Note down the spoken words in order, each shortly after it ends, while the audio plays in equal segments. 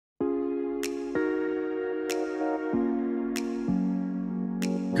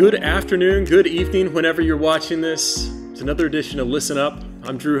Good afternoon, good evening, whenever you're watching this. It's another edition of Listen Up.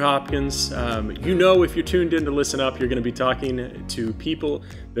 I'm Drew Hopkins. You know, if you're tuned in to Listen Up, you're going to be talking to people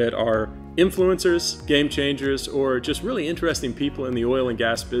that are influencers, game changers, or just really interesting people in the oil and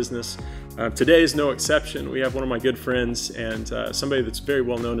gas business. Today is no exception. We have one of my good friends and somebody that's very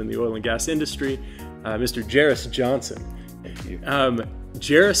well known in the oil and gas industry, Mr. Jerris Johnson. Thank you.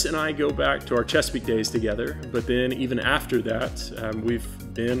 Jerris and I go back to our Chesapeake days together, but then even after that, we've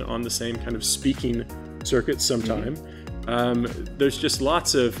been on the same kind of speaking circuit sometime. There's just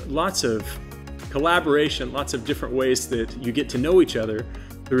lots of collaboration, lots of different ways that you get to know each other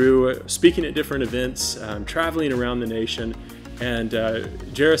through speaking at different events, traveling around the nation. And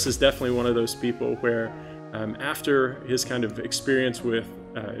Jerris is definitely one of those people where after his kind of experience with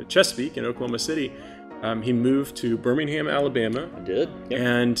Chesapeake in Oklahoma City, he moved to Birmingham, Alabama. I did. Yep.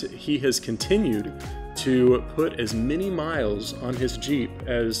 And he has continued to put as many miles on his Jeep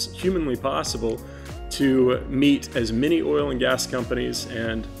as humanly possible to meet as many oil and gas companies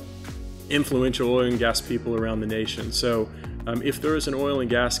and influential oil and gas people around the nation. So if there is an oil and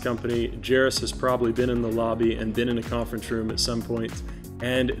gas company, Jerris has probably been in the lobby and been in a conference room at some point,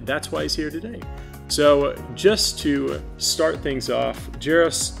 and that's why he's here today. So just to start things off,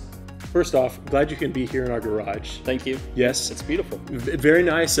 Jerris, first off, glad you can be here in our garage. Thank you. Yes. It's beautiful. Very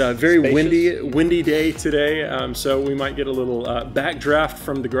nice. Very Spacious. windy day today. So we might get a little backdraft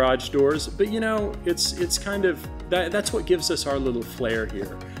from the garage doors, but you know, it's kind of, that's what gives us our little flair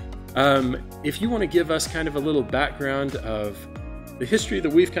here. If you want to give us kind of a little background of the history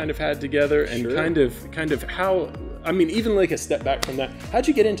that we've kind of had together and Sure. kind of how, I mean, even like a step back from that, how'd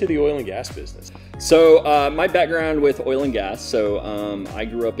you get into the oil and gas business? So my background with oil and gas, so I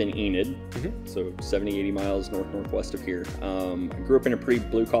grew up in Enid, so 70, 80 miles northwest of here. I grew up in a pretty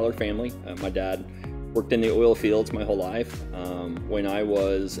blue-collar family. My dad worked in the oil fields my whole life. When I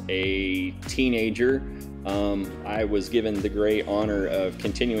was a teenager, I was given the great honor of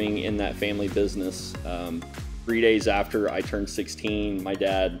continuing in that family business. 3 days after I turned 16, my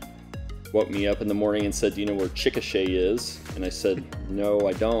dad woke me up in the morning and said, "Do you know where Chickasha is?" And I said, "No,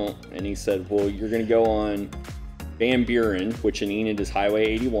 I don't." And he said, "Well, you're going to go on Van Buren, which in Enid is Highway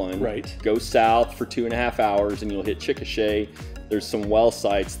 81. Right. Go south for 2.5 hours and you'll hit Chickasha. There's some well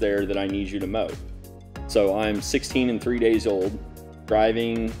sites there that I need you to mow." So I'm 16 and 3 days old,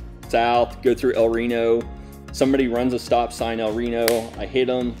 driving south, go through El Reno. Somebody runs a stop sign, El Reno. I hit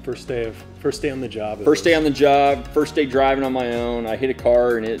them. First day on the job. First day on the job, first day driving on my own. I hit a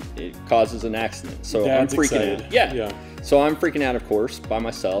car and it causes an accident. So Dad's I'm freaking excited. out. Yeah. So I'm freaking out, of course, by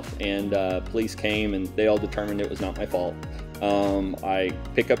myself. And police came and they all determined it was not my fault. I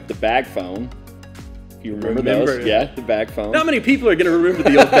pick up the bag phone. You remember those? Yeah, the bag phone. Not many people are going to remember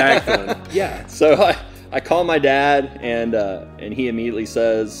the old bag phone. Yeah. So I call my dad and he immediately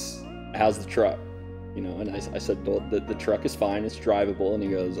says, "How's the truck?" You know, and I said, "Well, the truck is fine, it's drivable." And he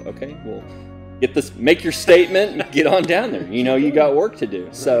goes, "Okay, well, make your statement, and get on down there. You know, you got work to do."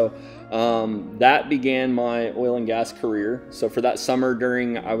 Right. So that began my oil and gas career. So for that summer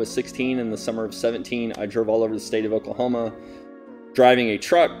I was 16, in the summer of 17, I drove all over the state of Oklahoma, driving a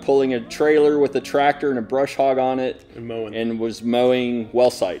truck, pulling a trailer with a tractor and a brush hog on it, and was mowing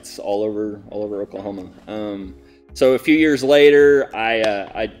well sites all over Oklahoma. So a few years later,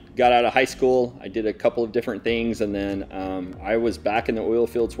 I got out of high school. I did a couple of different things, and then I was back in the oil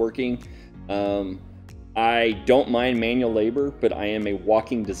fields working. I don't mind manual labor, but I am a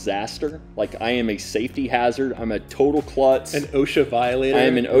walking disaster. Like, I am a safety hazard. I'm a total klutz. An OSHA violator. I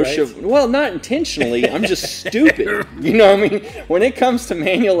am an OSHA, right? Well, not intentionally. I'm just stupid. You know what I mean? When it comes to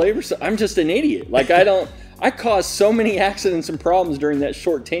manual labor, I'm just an idiot. Like, I caused so many accidents and problems during that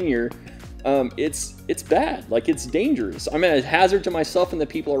short tenure. It's bad. Like, it's dangerous. I'm a hazard to myself and the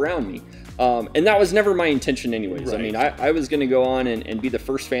people around me. And that was never my intention anyways. Right. I mean, I was going to go on and be the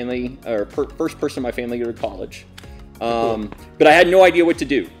first person in my family to go to college. But I had no idea what to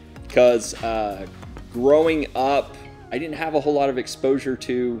do because growing up, I didn't have a whole lot of exposure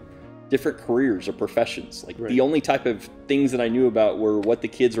to different careers or professions. Like, the only type of things that I knew about were what the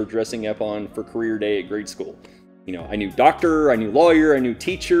kids were dressing up on for career day at grade school. You know, I knew doctor, I knew lawyer, I knew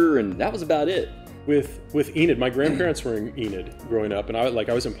teacher, and that was about it. With Enid, my grandparents were in Enid growing up, and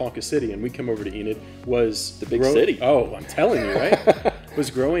I was in Ponca City, and we'd come over to Enid. Was the big city? Oh, I'm telling you, right? Was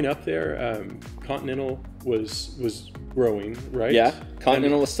growing up there. Continental was growing, right? Yeah,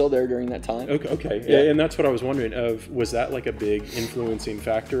 Continental was still there during that time. Okay. Yeah, and that's what I was wondering. Was that like a big influencing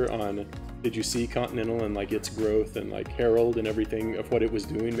factor on? Did you see Continental and like its growth and like Herald and everything of what it was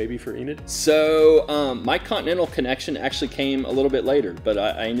doing maybe for Enid? So my Continental connection actually came a little bit later, but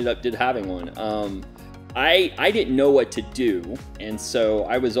I ended up having one. I didn't know what to do, and so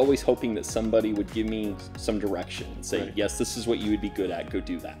I was always hoping that somebody would give me some direction and say, right. yes, this is what you would be good at, go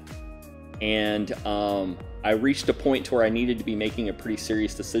do that. And I reached a point to where I needed to be making a pretty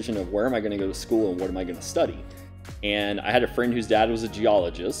serious decision of where am I going to go to school and what am I going to study. And I had a friend whose dad was a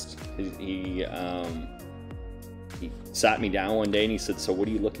geologist. He sat me down one day and he said, so what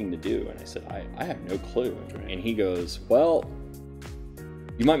are you looking to do? And I said, I have no clue. Right. And he goes, well,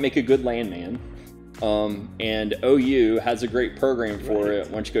 you might make a good landman. And OU has a great program for it.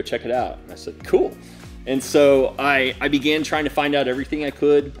 Why don't you go check it out? And I said, cool. And so I began trying to find out everything I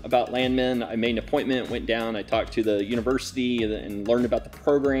could about landmen. I made an appointment, went down, I talked to the university and learned about the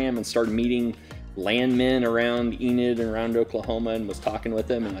program and started meeting landmen around Enid and around Oklahoma and was talking with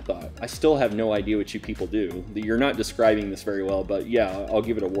them. And I thought, I still have no idea what you people do. You're not describing this very well, but yeah, I'll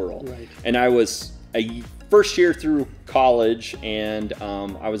give it a whirl. Right. And I was a first year through college, and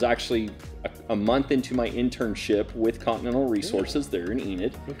I was actually a month into my internship with Continental Resources there in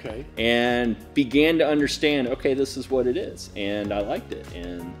Enid. Okay. And began to understand, okay, this is what it is. And I liked it.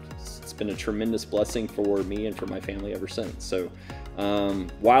 And it's been a tremendous blessing for me and for my family ever since. So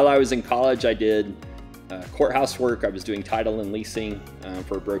while I was in college, I did courthouse work. I was doing title and leasing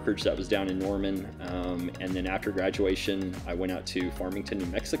for a brokerage that was down in Norman. And then after graduation, I went out to Farmington, New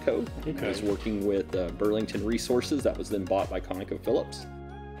Mexico. Okay. I was working with Burlington Resources that was then bought by ConocoPhillips.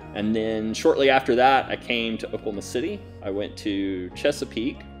 And then shortly after that, I came to Oklahoma City. I went to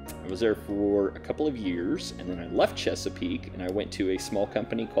Chesapeake. I was there for a couple of years, and then I left Chesapeake and I went to a small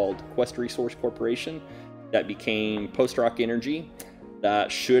company called Quest Resource Corporation that became Post Rock Energy. That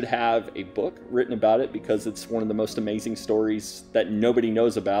should have a book written about it because it's one of the most amazing stories that nobody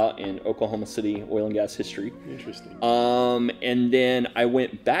knows about in Oklahoma City oil and gas history. Interesting. And then I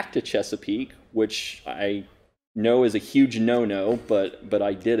went back to Chesapeake, which I know is a huge no-no, but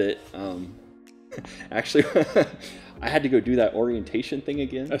I did it. Actually, I had to go do that orientation thing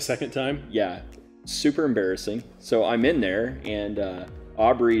again. A second time? Yeah, super embarrassing. So I'm in there, and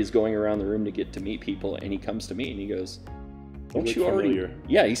Aubrey is going around the room to get to meet people, and he comes to me and he goes, "Don't you already?" Familiar.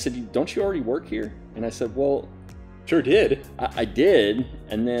 Yeah, he said, "Don't you already work here?" And I said, "Well, sure did." I did,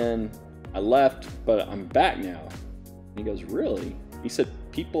 and then I left, but I'm back now." And he goes, "Really?" He said,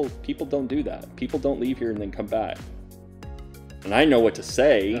 people don't do that. People don't leave here and then come back." And I know what to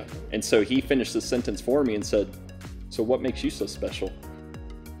say. Yeah. And so he finished the sentence for me and said, "So what makes you so special?"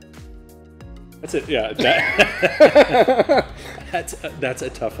 That's it. Yeah. That's a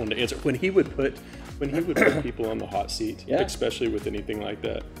tough one to answer. When he would put people on the hot seat, yeah. especially with anything like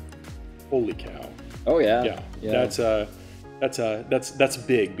that, holy cow. Oh yeah. Yeah. That's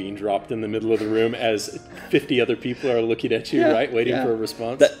big, being dropped in the middle of the room as 50 other people are looking at you, right, waiting for a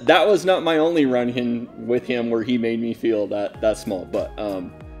response. That was not my only run-in with him where he made me feel that small, but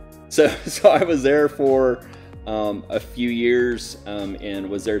so I was there for a few years and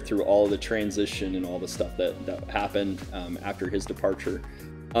was there through all the transition and all the stuff that happened after his departure.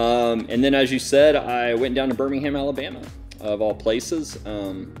 And then, as you said, I went down to Birmingham, Alabama, of all places.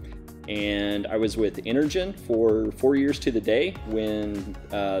 And I was with Energen for 4 years to the day when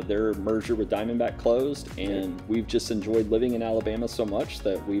their merger with Diamondback closed. And we've just enjoyed living in Alabama so much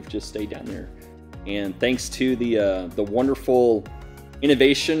that we've just stayed down there. And thanks to the wonderful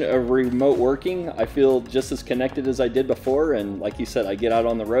innovation of remote working, I feel just as connected as I did before. And like you said, I get out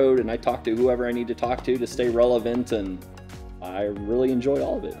on the road and I talk to whoever I need to talk to stay relevant. And I really enjoy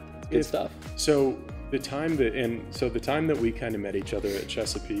all of it. It's good stuff. So the time that we kind of met each other at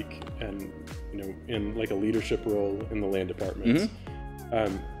Chesapeake, and in like a leadership role in the land department.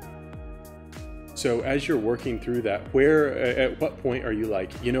 Mm-hmm. So as you're working through that, at what point are you like,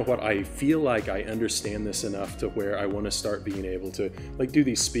 you know what, I feel like I understand this enough to where I want to start being able to like do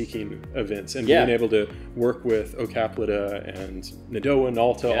these speaking events and being able to work with Ocaplita and Nadoa and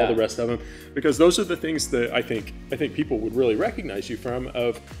Alta, all the rest of them, because those are the things that I think people would really recognize you from.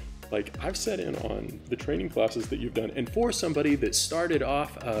 Of like, I've sat in on the training classes that you've done, and for somebody that started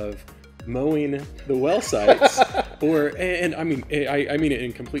off of mowing the well sites, and I mean it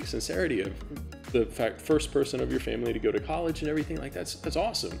in complete sincerity, of the fact, first person of your family to go to college and everything like that's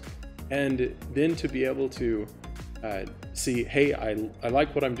awesome. And then to be able to see, hey, I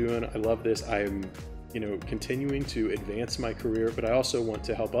like what I'm doing, I love this, I'm continuing to advance my career, but I also want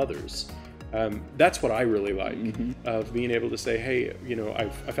to help others. That's what I really like, of being able to say, hey,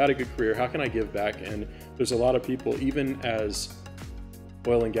 I've had a good career, how can I give back? And there's a lot of people, even as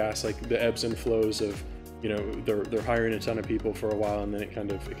oil and gas, like the ebbs and flows of, they're hiring a ton of people for a while and then it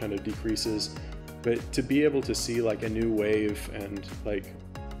kind of decreases. But to be able to see like a new wave, and like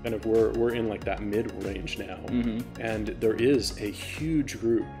kind of we're in like that mid range now, and there is a huge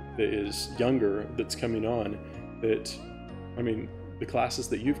group that is younger that's coming on, that, I mean, the classes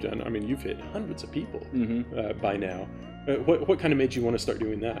that you've done, I mean, you've hit hundreds of people by now. What kind of made you want to start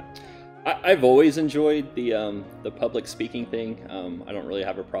doing that? I've always enjoyed the public speaking thing. I don't really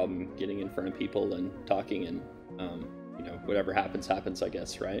have a problem getting in front of people and talking, and you know, whatever happens, I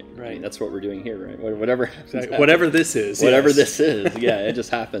guess, right? Right. I mean, that's what we're doing here, right? Whatever happens, whatever this is. Whatever yes. this is, yeah, it just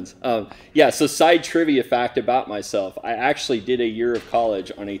happens. Yeah, so side trivia fact about myself, I actually did a year of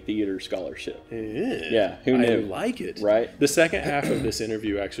college on a theater scholarship. Yeah, who knew? I like it. Right? The second half of this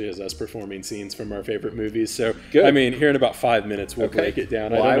interview actually has us performing scenes from our favorite movies. So, good. I mean, here in about 5 minutes, we'll break it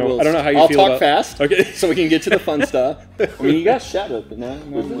down. Well, I don't know how you feel I'll talk about... fast, okay, so we can get to the fun stuff. I mean, you got shadow, but no,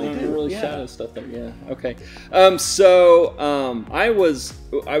 really shadow stuff there. Yeah, okay. I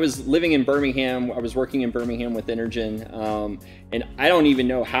was living in Birmingham. I was working in Birmingham with Energen, and I don't even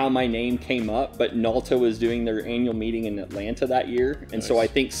know how my name came up, but NALTA was doing their annual meeting in Atlanta that year, and so I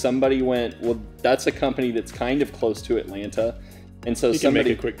think somebody went, well, that's a company that's kind of close to Atlanta, and so somebody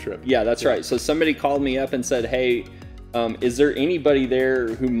can make a quick trip. Yeah, that's right. So somebody called me up and said, hey, is there anybody there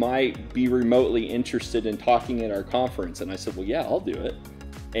who might be remotely interested in talking at our conference? And I said, well, yeah, I'll do it.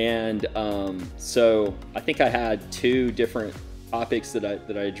 And so I think I had 2 different topics that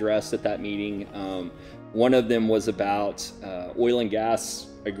I addressed at that meeting. One of them was about oil and gas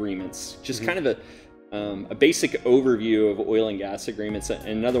agreements, just kind of a basic overview of oil and gas agreements. And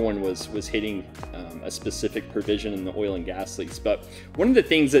another one was hitting a specific provision in the oil and gas lease. But one of the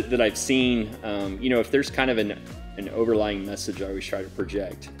things that I've seen, you know, if there's kind of an overlying message I always try to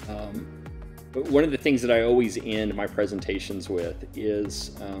project. But one of the things that I always end my presentations with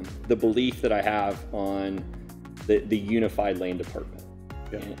is the belief that I have on the unified land department.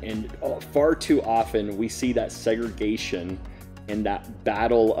 Yeah. And far too often we see that segregation and that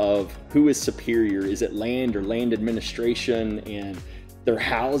battle of who is superior. Is it land or land administration? And they're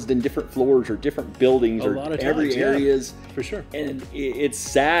housed in different floors or different buildings or every areas. For sure. And it's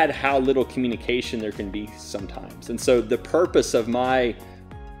sad how little communication there can be sometimes. And so the purpose of my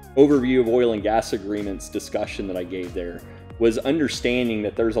overview of oil and gas agreements discussion that I gave there was understanding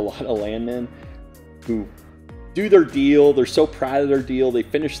that there's a lot of landmen who do their deal, they're so proud of their deal, they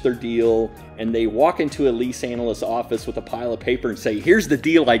finish their deal, and they walk into a lease analyst's office with a pile of paper and say, here's the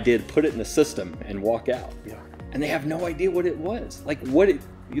deal I did, put it in the system, and walk out. Yeah. And they have no idea what it was. Like the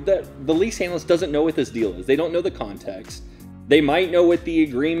lease analyst doesn't know what this deal is. They don't know the context. They might know what the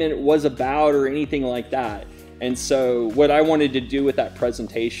agreement was about or anything like that. And so what I wanted to do with that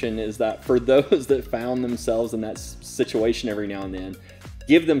presentation is that for those that found themselves in that situation every now and then,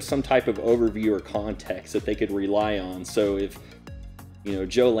 give them some type of overview or context that they could rely on. So if, you know,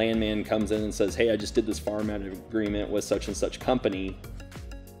 Joe Landman comes in and says, hey, I just did this farm out agreement with such and such company,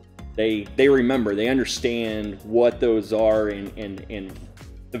 they remember, they understand what those are and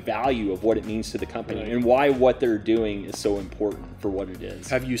the value of what it means to the company, and why what they're doing is so important for what it is.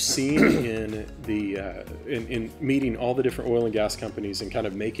 Have you seen in the in meeting all the different oil and gas companies and kind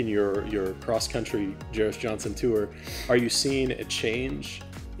of making your cross-country Jerris Johnson tour, are you seeing a change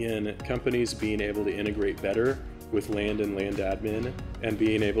in companies being able to integrate better with land and land admin and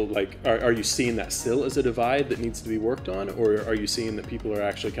being able, like, are you seeing that still as a divide that needs to be worked on, or are you seeing that people are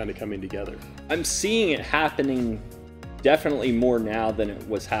actually kind of coming together? I'm seeing it happening definitely more now than it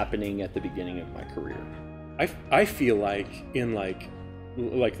was happening at the beginning of my career. I feel like in like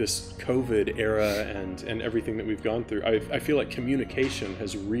this COVID era and everything that we've gone through, I feel like communication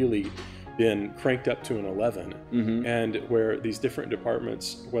has really been cranked up to an 11. Mm-hmm. And where these different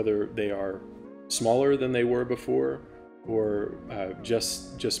departments, whether they are smaller than they were before or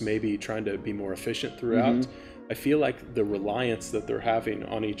just maybe trying to be more efficient throughout, mm-hmm. I feel like the reliance that they're having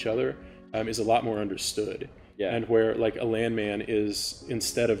on each other is a lot more understood. Yeah. And where like a landman is,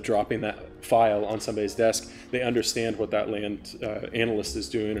 instead of dropping that file on somebody's desk, they understand what that land analyst is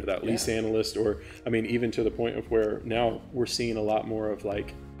doing, or that lease analyst, or I mean, even to the point of where now we're seeing a lot more of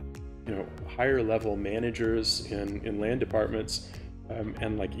like, you know, higher level managers in land departments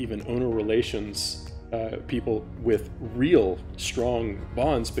and like even owner relations people with real strong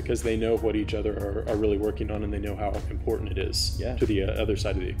bonds because they know what each other are really working on, and they know how important it is to the other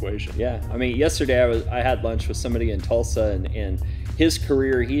side of the equation. Yeah, I mean, yesterday I had lunch with somebody in Tulsa, and his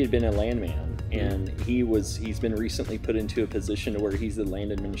career, he had been a landman, and he's been recently put into a position to where he's the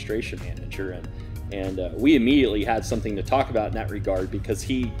land administration manager, and we immediately had something to talk about in that regard, because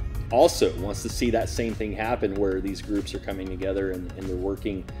he also wants to see that same thing happen, where these groups are coming together and they're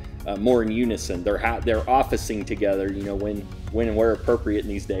working more in unison. They're officing together, you know, when and where appropriate in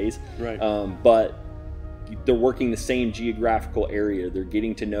these days. Right. But they're working the same geographical area. They're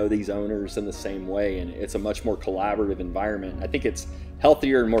getting to know these owners in the same way, and it's a much more collaborative environment. I think it's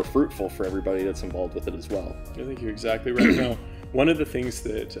healthier and more fruitful for everybody that's involved with it as well. I think you're exactly right. Now, one of the things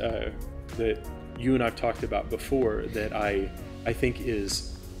that you and I've talked about before that I think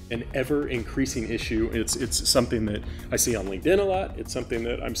is an ever increasing issue. It's something that I see on LinkedIn a lot. It's something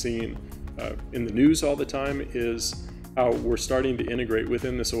that I'm seeing in the news all the time, is how we're starting to integrate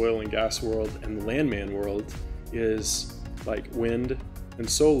within this oil and gas world and the landman world is like wind and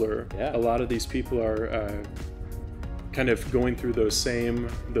solar. Yeah. A lot of these people are kind of going through those same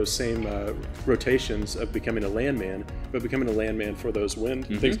rotations of becoming a landman, but becoming a landman for those wind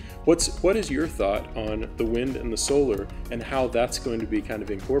things. What is your thought on the wind and the solar and how that's going to be kind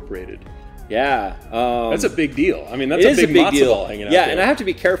of incorporated? Yeah, that's a big deal. I mean, that's a big matzo deal. Ball hanging out Yeah, there. and I have to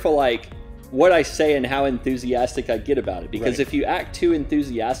be careful, like what I say and how enthusiastic I get about it, because if you act too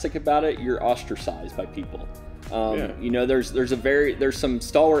enthusiastic about it, you're ostracized by people. You know, there's some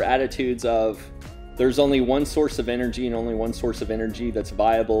stalwart attitudes of there's only one source of energy and only one source of energy that's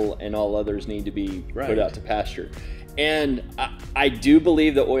viable, and all others need to be put out to pasture. And I do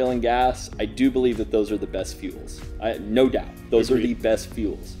believe that oil and gas, I do believe that those are the best fuels. No doubt, those are the best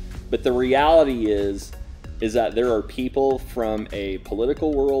fuels. But the reality is that there are people from a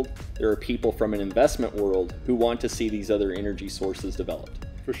political world, there are people from an investment world who want to see these other energy sources developed.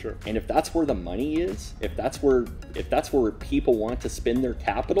 For sure. And if that's where the money is, if that's where people want to spend their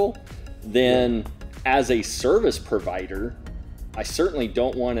capital, then as a service provider, I certainly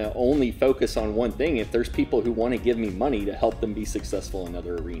don't want to only focus on one thing. If there's people who want to give me money to help them be successful in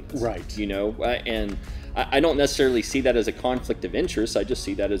other arenas, right? You know, and I don't necessarily see that as a conflict of interest. I just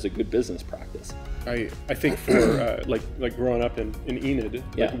see that as a good business practice. I think for like growing up in Enid,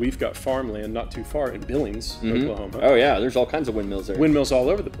 like we've got farmland not too far in Billings, Oklahoma. Oh yeah, there's all kinds of windmills there. Windmills all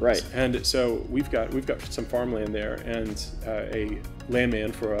over the place. Right. And so we've got some farmland there, and a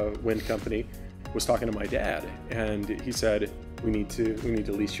landman for a wind company was talking to my dad, and he said, we need to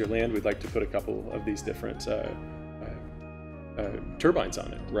lease your land. We'd like to put a couple of these different turbines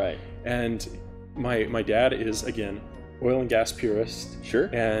on it. Right. And my dad is, again, oil and gas purist. Sure.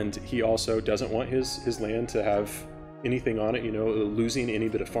 And he also doesn't want his land to have anything on it, you know, losing any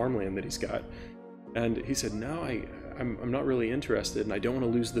bit of farmland that he's got. And he said, no, I'm not really interested, and I don't want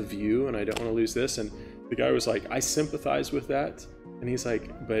to lose the view, and I don't want to lose this. And the guy was like, I sympathize with that. And he's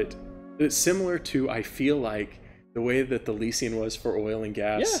like, but it's similar to, I feel like, the way that the leasing was for oil and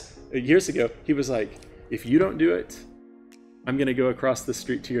gas years ago. He was like, if you don't do it, I'm going to go across the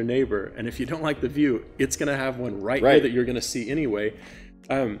street to your neighbor, and if you don't like the view, it's going to have one right here that you're going to see anyway.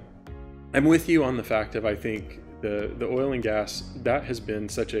 I'm with you on the fact of, I think the oil and gas, that has been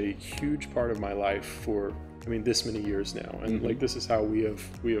such a huge part of my life for, I mean, this many years now, and like this is how we have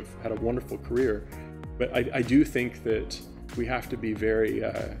had a wonderful career. But I do think that we have to be very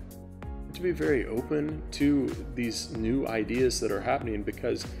open to these new ideas that are happening,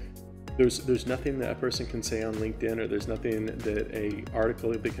 because there's nothing that a person can say on LinkedIn, or there's nothing that a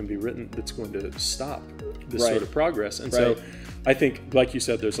article that can be written that's going to stop this sort of progress. And so I think, like you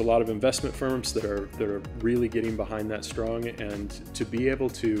said, there's a lot of investment firms that are really getting behind that strong, and to be able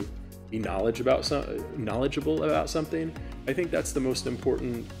to be knowledgeable about something, I think that's the most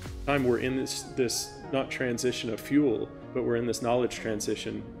important time. We're in this not transition of fuel, but we're in this knowledge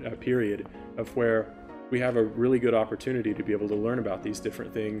transition period of where we have a really good opportunity to be able to learn about these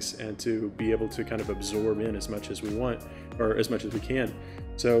different things and to be able to kind of absorb in as much as we want, or as much as we can.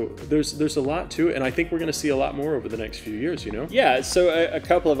 So there's a lot to it, and I think we're going to see a lot more over the next few years, you know? Yeah, so a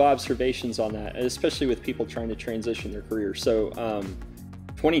couple of observations on that, especially with people trying to transition their career. So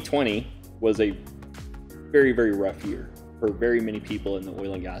 2020 was a very, very rough year for very many people in the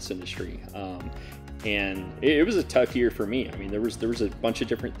oil and gas industry. And it was a tough year for me. I mean, there was a bunch of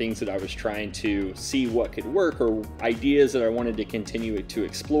different things that I was trying to see what could work, or ideas that I wanted to continue to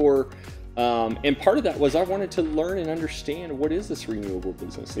explore. And part of that was I wanted to learn and understand what is this renewable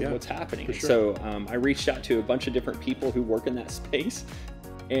business and what's happening. For sure. So I reached out to a bunch of different people who work in that space,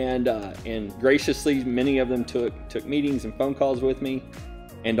 and graciously, many of them took meetings and phone calls with me,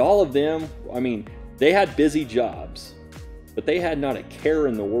 and all of them, I mean, they had busy jobs, but they had not a care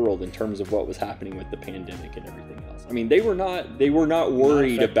in the world in terms of what was happening with the pandemic and everything else. I mean, they were not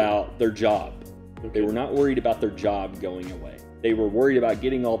worried about their job. Okay. They were not worried about their job going away. They were worried about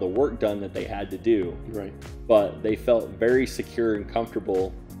getting all the work done that they had to do. Right. But they felt very secure and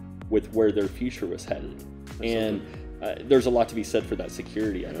comfortable with where their future was headed. Absolutely. And there's a lot to be said for that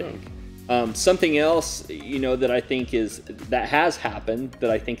security, I think. Something else, you know, that I think that has happened,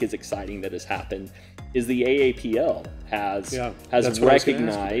 that I think is exciting that has happened, is the AAPL has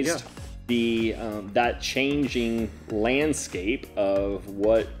recognized that changing landscape of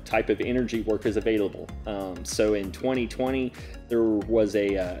what type of energy work is available. So in 2020, there was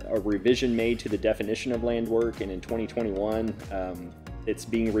a revision made to the definition of land work, and in 2021, it's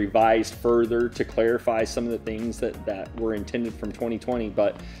being revised further to clarify some of the things that were intended from 2020.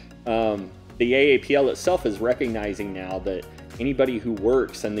 But the AAPL itself is recognizing now that anybody who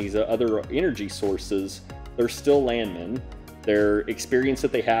works in these other energy sources, they're still landmen. Their experience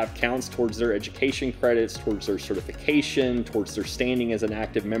that they have counts towards their education credits, towards their certification, towards their standing as an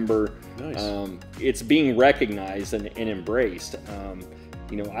active member. Nice. It's being recognized and embraced.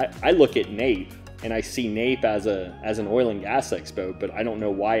 I look at NAPE and I see NAPE as an oil and gas expo, but I don't know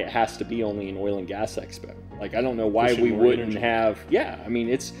why it has to be only an oil and gas expo. Like, I don't know why we wouldn't have,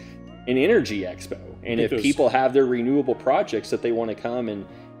 it's an energy expo. And if people have their renewable projects that they want to come and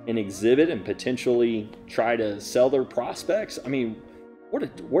exhibit and potentially try to sell their prospects, I mean,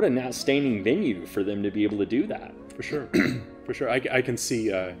 what an outstanding venue for them to be able to do that. For sure. For sure. I can see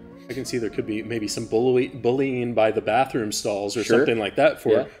there could be maybe some bullying by the bathroom stalls or something like that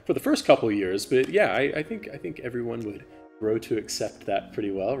for the first couple of years. But yeah, I think everyone would grow to accept that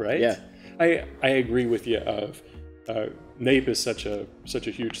pretty well, right? Yeah. I agree with you. NAPE is such a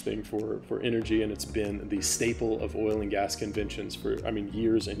huge thing for energy, and it's been the staple of oil and gas conventions for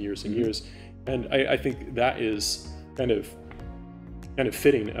years and years and years. And I think that is kind of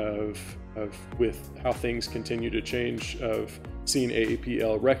fitting of with how things continue to change, of seeing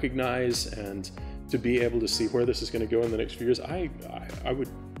AAPL recognize and to be able to see where this is going to go in the next few years. I would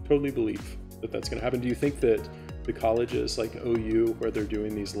totally believe that that's going to happen. Do you think that the colleges like OU, where they're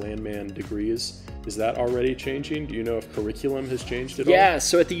doing these landman degrees, is that already changing? Do you know if curriculum has changed at all? Yeah,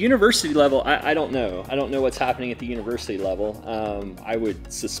 so at the university level, I don't know. I don't know what's happening at the university level. I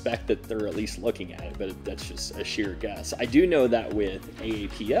would suspect that they're at least looking at it, but that's just a sheer guess. I do know that with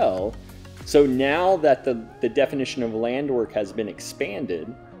AAPL, so now that the definition of land work has been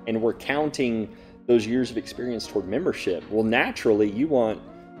expanded and we're counting those years of experience toward membership, well, naturally you want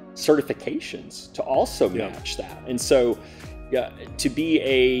certifications to also match that. And so to be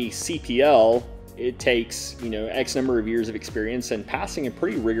a CPL, it takes X number of years of experience and passing a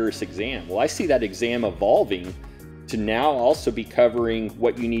pretty rigorous exam. Well, I see that exam evolving to now also be covering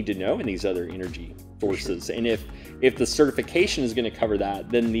what you need to know in these other energy sources. Sure. And if the certification is going to cover that,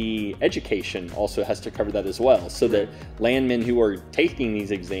 then the education also has to cover that as well, so that landmen who are taking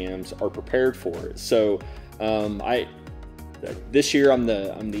these exams are prepared for it. So this year I'm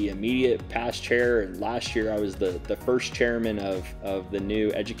the immediate past chair, and last year I was the first chairman of the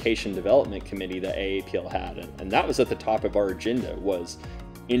new education development committee that AAPL had, and that was at the top of our agenda, was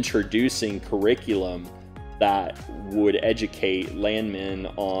introducing curriculum that would educate landmen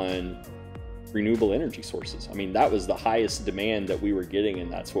on renewable energy sources. I mean, that was the highest demand that we were getting,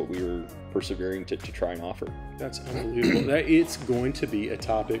 and that's what we were persevering to try and offer. That's unbelievable. It's going to be a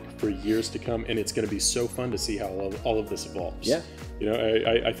topic for years to come, and it's going to be so fun to see how all of this evolves. Yeah.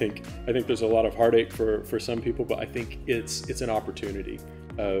 I think there's a lot of heartache for some people, but I think it's an opportunity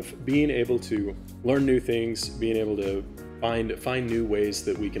of being able to learn new things, being able to find new ways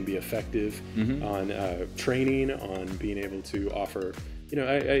that we can be effective on training, on being able to offer.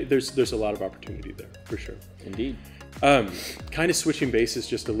 There's a lot of opportunity there, for sure. Indeed. Kind of switching bases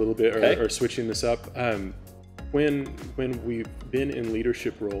just a little bit, or switching this up. When we've been in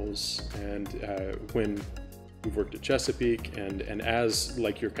leadership roles, and when we've worked at Chesapeake, and as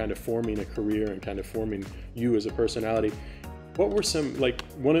like you're kind of forming a career and kind of forming you as a personality, what were some, like,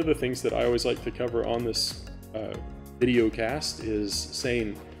 one of the things that I always like to cover on this video cast is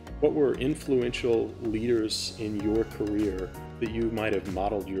saying, what were influential leaders in your career that you might have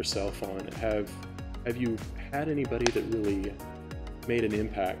modeled yourself on? Have you had anybody that really made an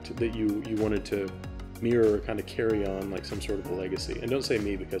impact that you wanted to mirror or kind of carry on, like some sort of a legacy? And don't say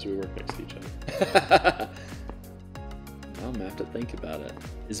me, because we work next to each other. I'm gonna have to think about it.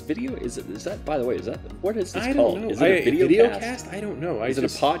 Is that, by the way, what is this called? Don't know. Is it a video cast? I don't know. Is it a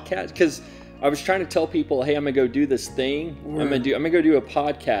podcast? Because I was trying to tell people, hey, I'm gonna go do this thing. I'm gonna go do a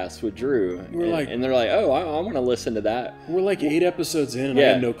podcast with Drew. And they're like, oh, I want to listen to that. We're like 8 episodes in, and I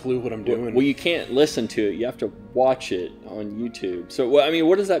have no clue what I'm doing. Well, you can't listen to it. You have to watch it on YouTube. So,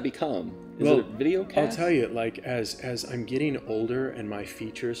 what does that become? Is it a video cast? I'll tell you, like, as I'm getting older and my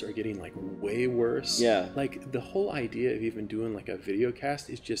features are getting like way worse. Yeah. Like, the whole idea of even doing like a video cast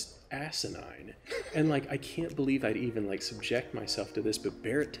is just asinine. And like, I can't believe I'd even like subject myself to this, but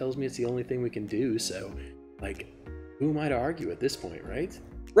Barrett tells me it's the only thing we can do. So like, who am I to argue at this point, right?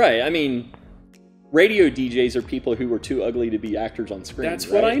 Right. I mean, radio DJs are people who were too ugly to be actors on screen. That's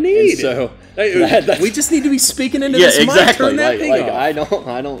right? what I need. And so we just need to be speaking into yeah, this mic. exactly. Turn that thing off.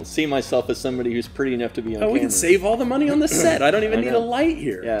 I don't see myself as somebody who's pretty enough to be on camera. We can save all the money on the set. I don't even need a light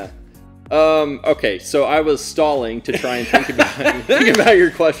here. Yeah. Okay, so I was stalling to try and think about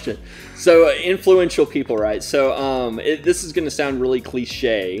your question. So influential people, right? So this is going to sound really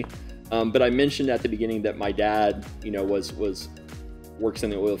cliche, but I mentioned at the beginning that my dad, works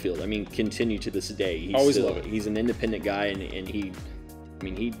in the oil field. I mean, continue to this day. He's an independent guy, and he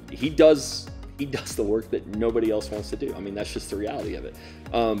does the work that nobody else wants to do. I mean, that's just the reality of it.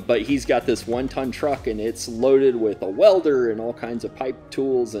 But he's got this 1-ton truck, and it's loaded with a welder and all kinds of pipe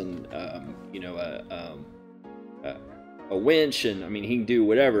tools and a winch, and I mean, he can do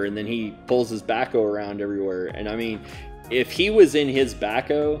whatever. And then he pulls his backhoe around everywhere. And I mean, if he was in his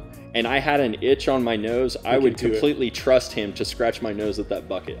backhoe and I had an itch on my nose, I would completely trust him to scratch my nose with that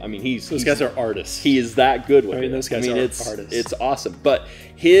bucket. I mean, those guys are artists. He is that good with it. Those guys are artists. It's awesome. But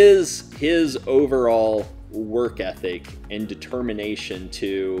his overall work ethic and determination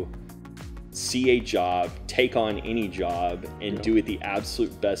to see a job, take on any job, and do it the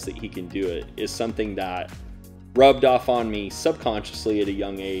absolute best that he can do it is something that rubbed off on me subconsciously at a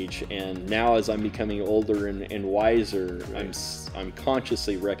young age, and now as I'm becoming older and wiser, I'm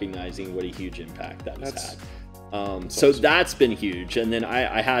consciously recognizing what a huge impact that has had. So that's been huge. And then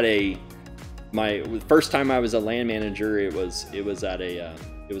I had my first time I was a land manager. It was at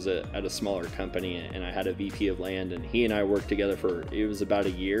a smaller company, and I had a VP of land, and he and I worked together for about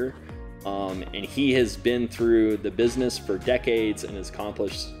a year. And he has been through the business for decades and has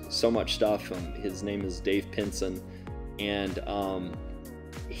accomplished so much stuff. His name is Dave Pinson, and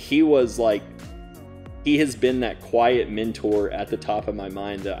he has been that quiet mentor at the top of my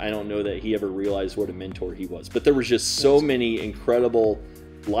mind that I don't know that he ever realized what a mentor he was. But there was just so many incredible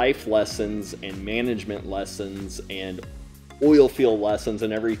life lessons and management lessons and oil field lessons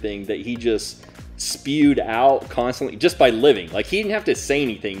and everything that he just spewed out constantly just by living. Like, he didn't have to say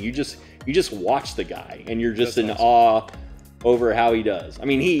anything. You just watch the guy, and you're just in awe over how he does. I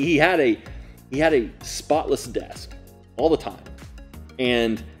mean, he had a spotless desk all the time,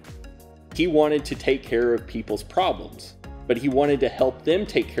 and he wanted to take care of people's problems, but he wanted to help them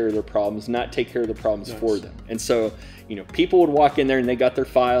take care of their problems, not take care of the problems for them. And so, people would walk in there and they got their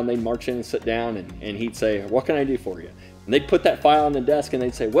file, and they'd march in and sit down, and he'd say, "What can I do for you?" And they'd put that file on the desk, and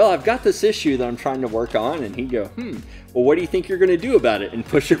they'd say, "Well, I've got this issue that I'm trying to work on." And he'd go, "Well, what do you think you're going to do about it?" And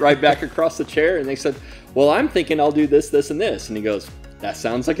push it right back across the chair. And they said, "Well, I'm thinking I'll do this, this, and this." And he goes, "That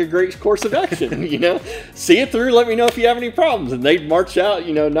sounds like a great course of action. See it through. Let me know if you have any problems." And they'd march out,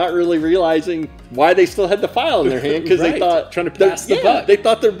 not really realizing why they still had the file in their hand, because they thought trying to pass the buck. They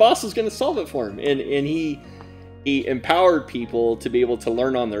thought their boss was going to solve it for him. And he empowered people to be able to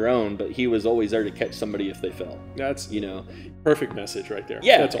learn on their own, but he was always there to catch somebody if they fell. That's perfect message right there.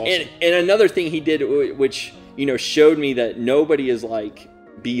 Yeah, that's awesome. And another thing he did, which showed me that nobody is like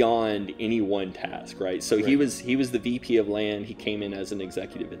beyond any one task, right? So he was the VP of land. He came in as an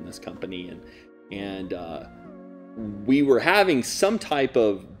executive in this company, and we were having some type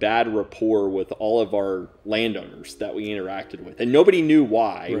of bad rapport with all of our landowners that we interacted with, and nobody knew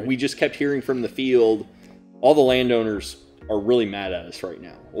why. We just kept hearing from the field, all the landowners are really mad at us right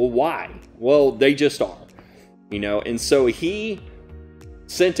now. Well, why? Well, they just are, And so he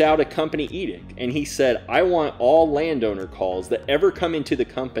sent out a company edict, and he said, "I want all landowner calls that ever come into the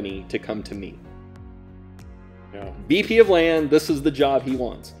company to come to me." Yeah. VP of land, this is the job he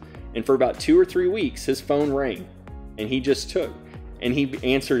wants. And for about 2 or 3 weeks, his phone rang, and he just took, and he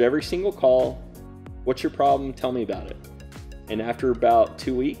answered every single call. "What's your problem? Tell me about it." And after about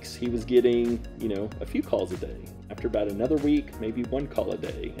 2 weeks, he was getting, a few calls a day. After about another week, maybe 1 call a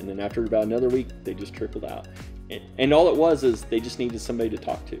day. And then after about another week, they just trickled out. And all it was is they just needed somebody to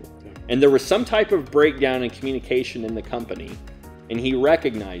talk to. And there was some type of breakdown in communication in the company, and he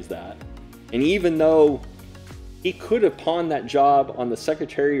recognized that. And even though he could have pawned that job on the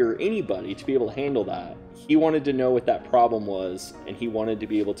secretary or anybody to be able to handle that, he wanted to know what that problem was, and he wanted to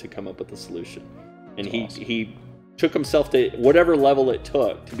be able to come up with a solution. And he took himself to whatever level it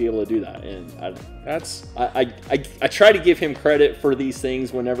took to be able to do that. And I try to give him credit for these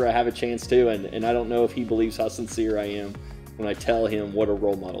things whenever I have a chance to, and I don't know if he believes how sincere I am when I tell him what a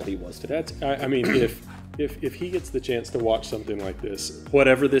role model he was to me. I mean, if he gets the chance to watch something like this,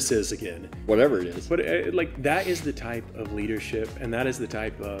 whatever this is again, whatever it is, but that is the type of leadership, and that is the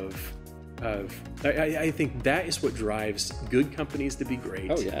type of I think that is what drives good companies to be great.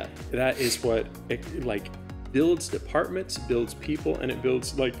 Oh yeah, that is what builds departments, builds people, and it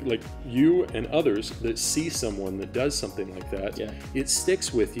builds like you and others that see someone that does something like that. Yeah. It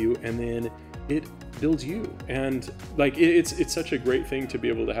sticks with you, and then it builds you. And like it's such a great thing to be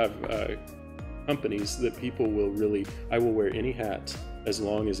able to have companies that people will really, I will wear any hat as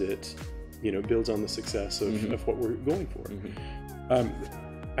long as it, you know, builds on the success of what we're going for.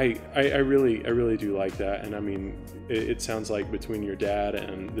 I really do like that. And I mean, it sounds like between your dad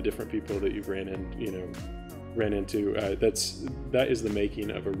and the different people that you've ran into, that is the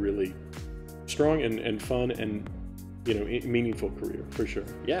making of a really strong and fun and, you know, meaningful career for sure.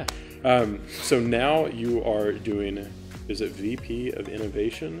 Yeah. So now you are doing, is it VP of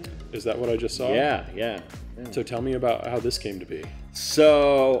Innovation? Is that what I just saw? Yeah. So tell me about how this came to be.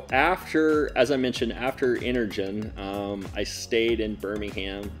 So after, as I mentioned, after Energen, I stayed in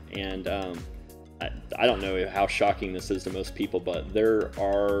Birmingham, and I don't know how shocking this is to most people, but there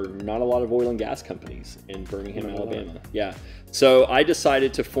are not a lot of oil and gas companies in Birmingham, Alabama. Yeah. So I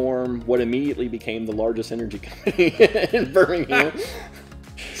decided to form what immediately became the largest energy company in Birmingham.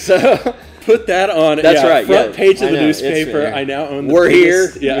 So put that on. That's right. Front page of the newspaper. I now own the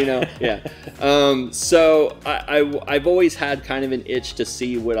biggest, here. You know. Yeah. So I've always had kind of an itch to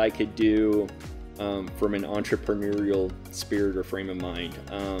see what I could do from an entrepreneurial spirit or frame of mind,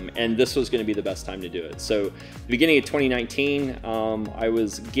 and this was going to be the best time to do it. So the beginning of 2019, I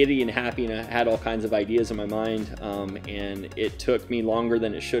was giddy and happy, and I had all kinds of ideas in my mind, and it took me longer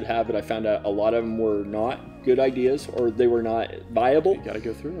than it should have, but I found out a lot of them were not good ideas, or they were not viable. You got to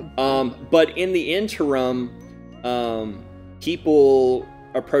go through them. But in the interim, people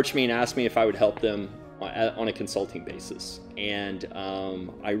approached me and asked me if I would help them on a consulting basis, and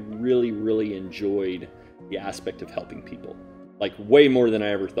I really enjoyed the aspect of helping people, like way more than I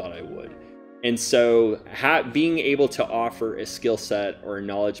ever thought I would. And so being able to offer a skill set or a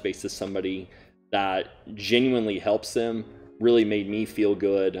knowledge base to somebody that genuinely helps them really made me feel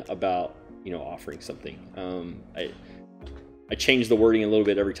good about, you know, offering something. I change the wording a little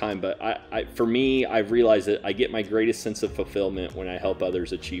bit every time, but for me, I've realized that I get my greatest sense of fulfillment when I help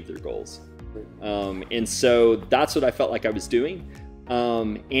others achieve their goals. And so that's what I felt like I was doing.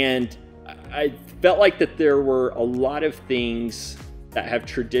 And I felt like that there were a lot of things that have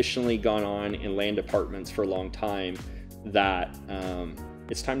traditionally gone on in land departments for a long time that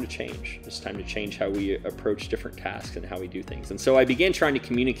it's time to change. It's time to change how we approach different tasks and how we do things. And so I began trying to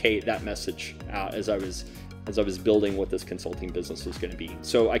communicate that message out as I was building what this consulting business was going to be.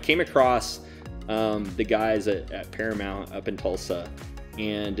 So I came across the guys at Paramount up in Tulsa,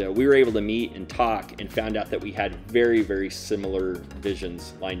 and we were able to meet and talk, and found out that we had very similar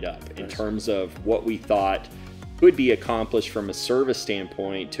visions lined up in terms of what we thought could be accomplished from a service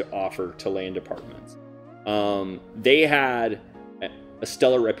standpoint to offer to land departments. They had a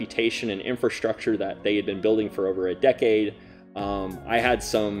stellar reputation and infrastructure that they had been building for over a decade. I had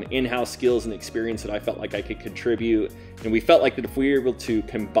some in-house skills and experience that I felt like I could contribute, and we felt like that if we were able to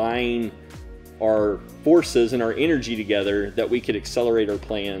combine our forces and our energy together, that we could accelerate our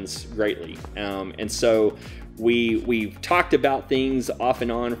plans greatly. And so we've talked about things off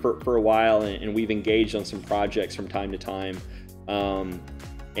and on for a while, and we've engaged on some projects from time to time.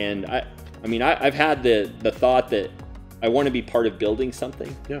 And I mean, I've had the thought that I want to be part of building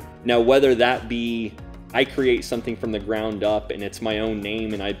something. Yeah. Now, whether that be I create something from the ground up and it's my own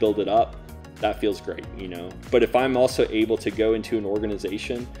name and I build it up, that feels great, you know. But if I'm also able to go into an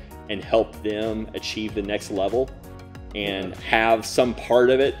organization and help them achieve the next level and have some part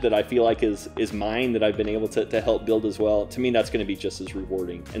of it that I feel like is mine, that I've been able to help build as well, to me that's going to be just as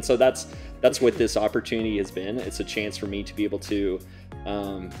rewarding. And so that's what this opportunity has been. It's a chance for me to be able to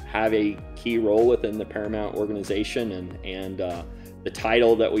have a key role within the Paramount organization, and the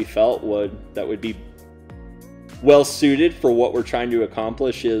title that we felt would be well suited for what we're trying to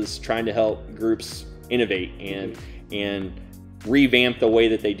accomplish is trying to help groups innovate and revamp the way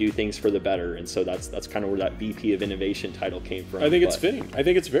that they do things for the better. And so that's kind of where that VP of Innovation title came from. I think it's fitting. I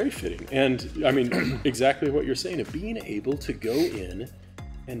think it's very fitting. And I mean, exactly what you're saying, of being able to go in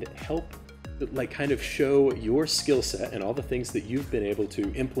and help, like, kind of show your skill set and all the things that you've been able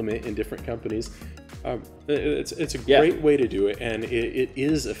to implement in different companies. It's a great way to do it. And it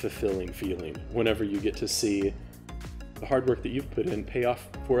is a fulfilling feeling whenever you get to see the hard work that you've put in pay off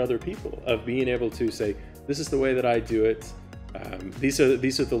for other people, of being able to say, this is the way that I do it. These are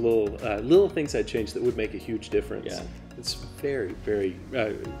the little things I'd change that would make a huge difference. Yeah. It's very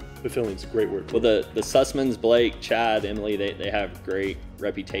fulfilling. It's a great word. Well, the Sussmans, Blake, Chad, Emily, they have great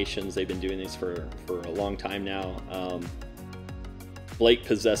reputations. They've been doing this for a long time now. Blake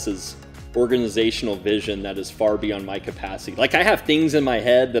possesses organizational vision that is far beyond my capacity. Like, I have things in my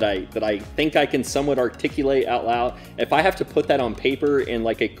head that I think I can somewhat articulate out loud. If I have to put that on paper in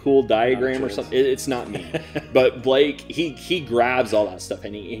like a cool diagram or something, it's not me. But Blake, he grabs all that stuff,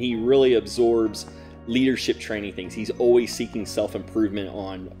 and he really absorbs leadership training things. He's always seeking self-improvement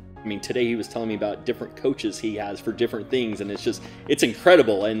on, I mean, today he was telling me about different coaches he has for different things, and it's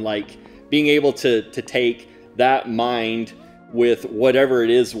incredible. And like, being able to take that mind with whatever it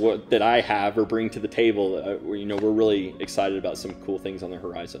is that I have or bring to the table, we're really excited about some cool things on the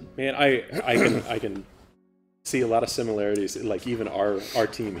horizon. Man, I can see a lot of similarities. Like, even our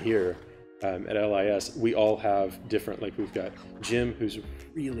team here at LIS, we all have different, like, we've got Jim, who's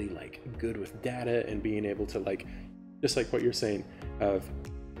really like good with data and being able to, like, just like what you're saying,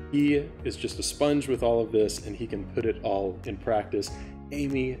 he is just a sponge with all of this, and he can put it all in practice.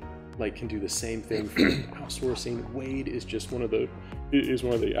 Amy, like, can do the same thing for outsourcing. Wade is just one of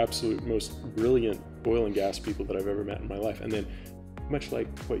the absolute most brilliant oil and gas people that I've ever met in my life. And then, much like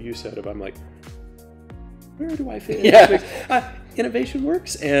what you said, I'm like, where do I fit in? Yeah. Innovation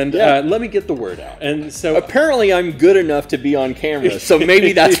works, and let me get the word out. And so apparently I'm good enough to be on camera, so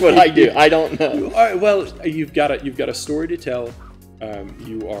maybe that's what I do. I don't know. All right, well, you've got a story to tell.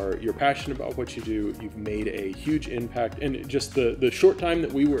 You're passionate about what you do. You've made a huge impact, and just the short time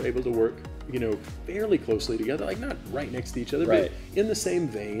that we were able to work, fairly closely together, like not right next to each other, right, but in the same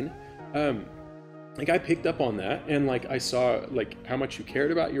vein. Like, I picked up on that, and like, I saw like how much you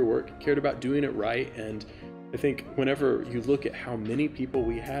cared about your work, cared about doing it right. And I think whenever you look at how many people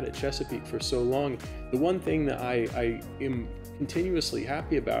we had at Chesapeake for so long, the one thing that I am continuously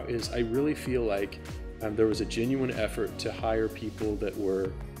happy about is I really feel like there was a genuine effort to hire people that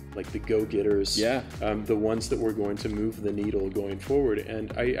were like the go-getters, the ones that were going to move the needle going forward.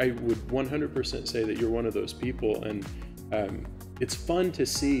 And I would 100% say that you're one of those people. And it's fun to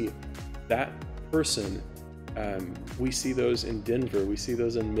see that person. We see those in Denver, we see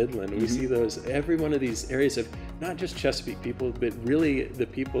those in Midland, we see those every one of these areas of not just Chesapeake people, but really the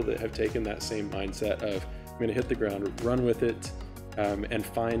people that have taken that same mindset of, I'm going to hit the ground, run with it, and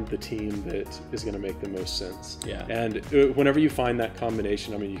find the team that is going to make the most sense. Yeah. And whenever you find that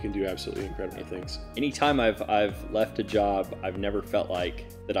combination, I mean, you can do absolutely incredible things. Anytime I've left a job, I've never felt like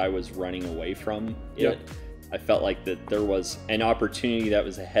that I was running away from it. I felt like that there was an opportunity that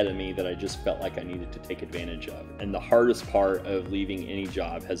was ahead of me that I just felt like I needed to take advantage of. And the hardest part of leaving any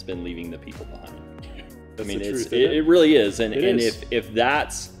job has been leaving the people behind. That's, I mean, the truth, it really is. And is. if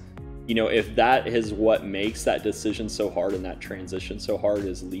that's, if that is what makes that decision so hard and that transition so hard,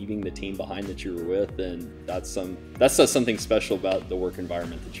 is leaving the team behind that you were with, then that says something special about the work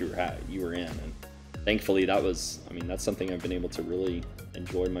environment that you were in. And thankfully that's something I've been able to really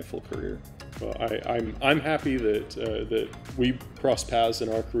enjoy my full career. Well, I'm happy that we crossed paths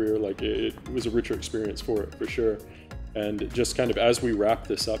in our career. Like, it was a richer experience for sure. And just kind of as we wrap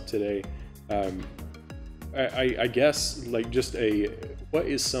this up today, I guess, like, just what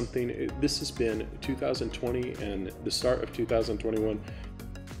is something, this has been 2020 and the start of 2021,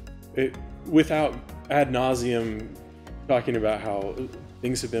 without ad nauseum talking about how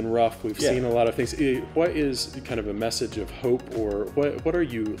things have been rough, we've seen a lot of things. What is kind of a message of hope, or what are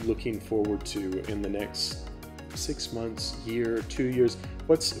you looking forward to in the next 6 months, year, 2 years?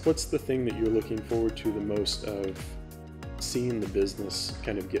 What's the thing that you're looking forward to the most of seeing the business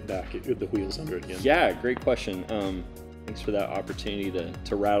kind of get back with the wheels under it again? Yeah, great question. Thanks for that opportunity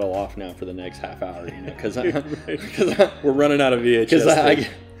to rattle off now for the next half hour, because we're running out of VHS.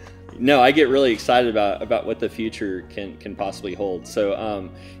 I get really excited about what the future can possibly hold. So,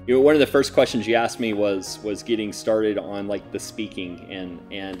 one of the first questions you asked me was getting started on like the speaking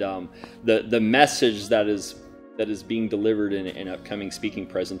and the message that is being delivered in upcoming speaking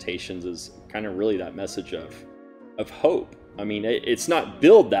presentations is kind of really that message of hope. I mean, it's not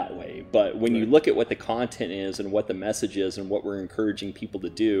billed that way, but when you look at what the content is and what the message is and what we're encouraging people to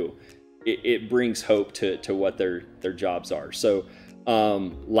do, it brings hope to what their jobs are. So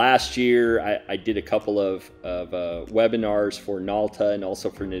last year I did a couple of webinars for NALTA and also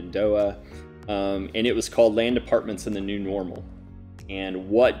for NIDOA, and it was called Land Departments in the New Normal. And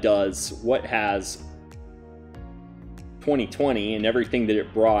what has 2020 and everything that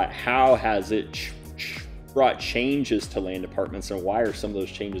it brought, how has it brought changes to land departments, and why are some of those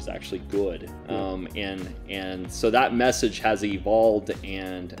changes actually good? And so that message has evolved,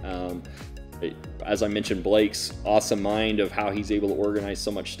 and as I mentioned, Blake's awesome mind of how he's able to organize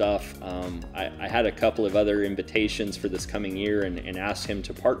so much stuff. I had a couple of other invitations for this coming year and asked him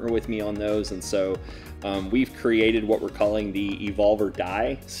to partner with me on those. And so we've created what we're calling the Evolve or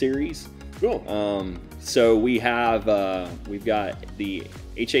Die series. Cool. So we've got the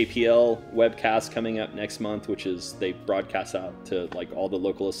HAPL webcast coming up next month, which is they broadcast out to like all the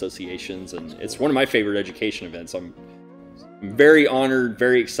local associations, and it's one of my favorite education events. I'm very honored,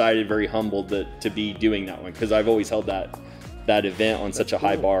 very excited, very humbled to be doing that one, because I've always held that event on such a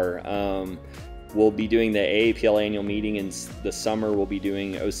high bar. We'll be doing the AAPL annual meeting in the summer. We'll be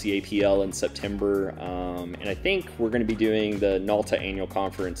doing OCAPL in September. And I think we're going to be doing the NALTA annual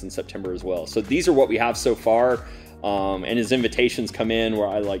conference in September as well. So these are what we have so far. And as invitations come in, where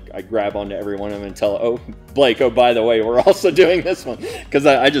I grab onto every one of them and tell, Blake, by the way, we're also doing this one, because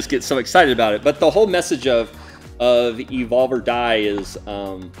I just get so excited about it. But the whole message of Evolve or Die is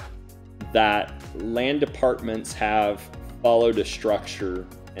that land departments have followed a structure,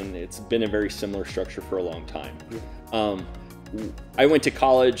 and it's been a very similar structure for a long time. I went to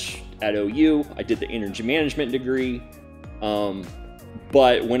college at OU. I did the energy management degree.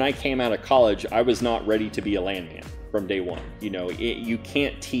 But when I came out of college, I was not ready to be a landman from day one. You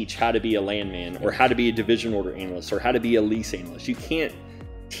can't teach how to be a landman, or how to be a division order analyst, or how to be a lease analyst. You can't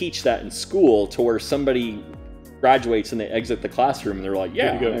teach that in school to where somebody graduates and they exit the classroom and they're like,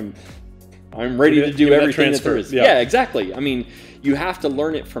 I'm ready to do everything that there is. Yeah, exactly. I mean, you have to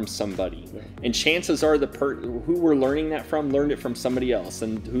learn it from somebody. Yeah. And chances are who we're learning that from learned it from somebody else,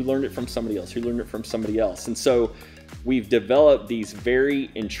 and who learned it from somebody else, who learned it from somebody else. And so we've developed these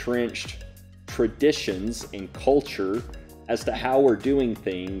very entrenched traditions and culture as to how we're doing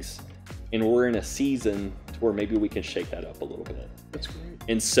things, and we're in a season to where maybe we can shake that up a little bit. That's great.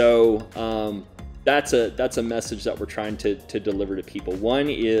 And so that's a message that we're trying to deliver to people. One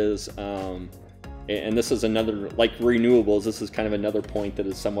is, and this is another, like renewables, this is kind of another point that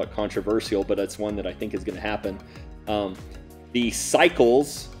is somewhat controversial, but it's one that I think is going to happen. The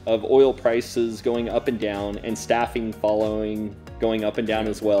cycles of oil prices going up and down, and staffing going up and down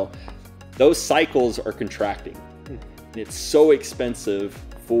as well, those cycles are contracting. And it's so expensive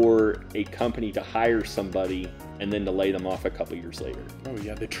for a company to hire somebody and then to lay them off a couple years later. Oh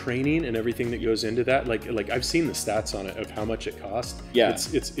yeah, the training and everything that goes into that. Like I've seen the stats on it of how much it costs. Yeah,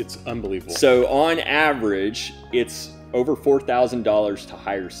 it's unbelievable. So on average, it's over $4,000 to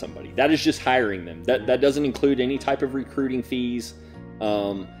hire somebody. That is just hiring them. That doesn't include any type of recruiting fees.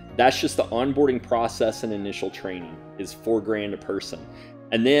 That's just the onboarding process and initial training is $4,000 a person.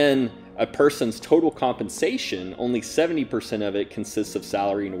 And then a person's total compensation, only 70% of it consists of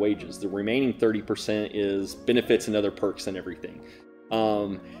salary and wages. The remaining 30% is benefits and other perks and everything.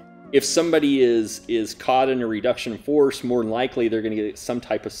 If somebody is caught in a reduction in force, more than likely they're going to get some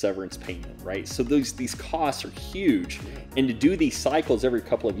type of severance payment, right? So these costs are huge. And to do these cycles every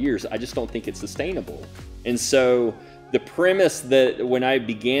couple of years, I just don't think it's sustainable. And so the premise that when I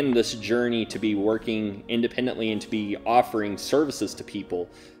began this journey to be working independently and to be offering services to people,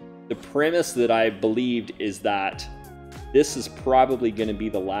 the premise that I believed is that this is probably going to be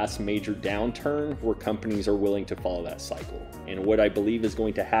the last major downturn where companies are willing to follow that cycle. And what I believe is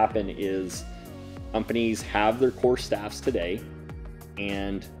going to happen is companies have their core staffs today,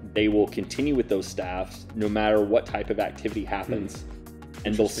 and they will continue with those staffs no matter what type of activity happens.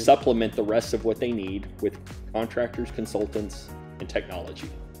 And they'll supplement the rest of what they need with contractors, consultants, and technology.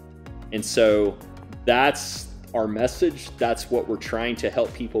 And so that's our message. That's what we're trying to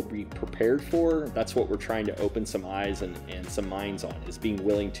help people be prepared for. That's what we're trying to open some eyes and some minds on, is being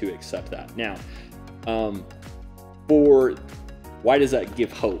willing to accept that. Now, why does that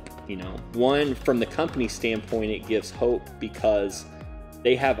give hope? One, from the company standpoint, it gives hope because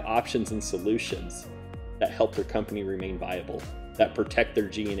they have options and solutions that help their company remain viable, that protect their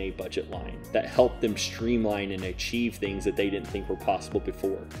G&A budget line, that help them streamline and achieve things that they didn't think were possible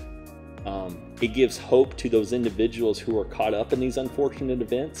before. It gives hope to those individuals who are caught up in these unfortunate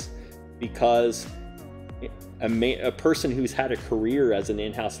events, because a person who's had a career as an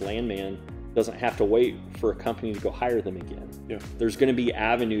in-house landman doesn't have to wait for a company to go hire them again. Yeah. There's going to be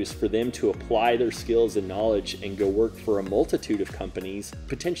avenues for them to apply their skills and knowledge and go work for a multitude of companies,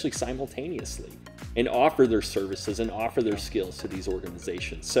 potentially simultaneously, and offer their services and offer their skills to these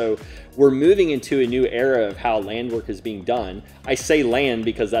organizations. So we're moving into a new era of how land work is being done. I say land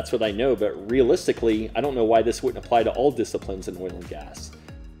because that's what I know, but realistically, I don't know why this wouldn't apply to all disciplines in oil and gas.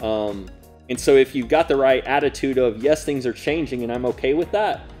 And so if you've got the right attitude of, yes, things are changing and I'm okay with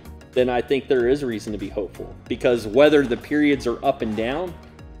that, then I think there is a reason to be hopeful. Because whether the periods are up and down,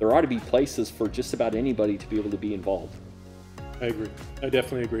 there ought to be places for just about anybody to be able to be involved. I agree. I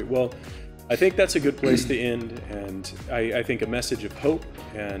definitely agree. Well, I think that's a good place to end, and I think a message of hope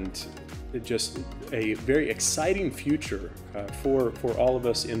and just a very exciting future for all of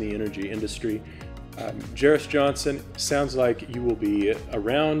us in the energy industry. Jerris Johnson, sounds like you will be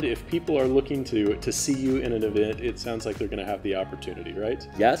around. If people are looking to see you in an event, it sounds like they're going to have the opportunity, right?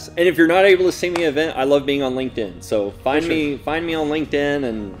 Yes, and if you're not able to see me at an event, I love being on LinkedIn. So find me on LinkedIn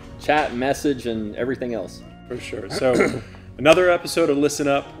and chat, message, and everything else. For sure. So another episode of Listen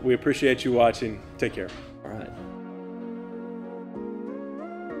Up. We appreciate you watching. Take care.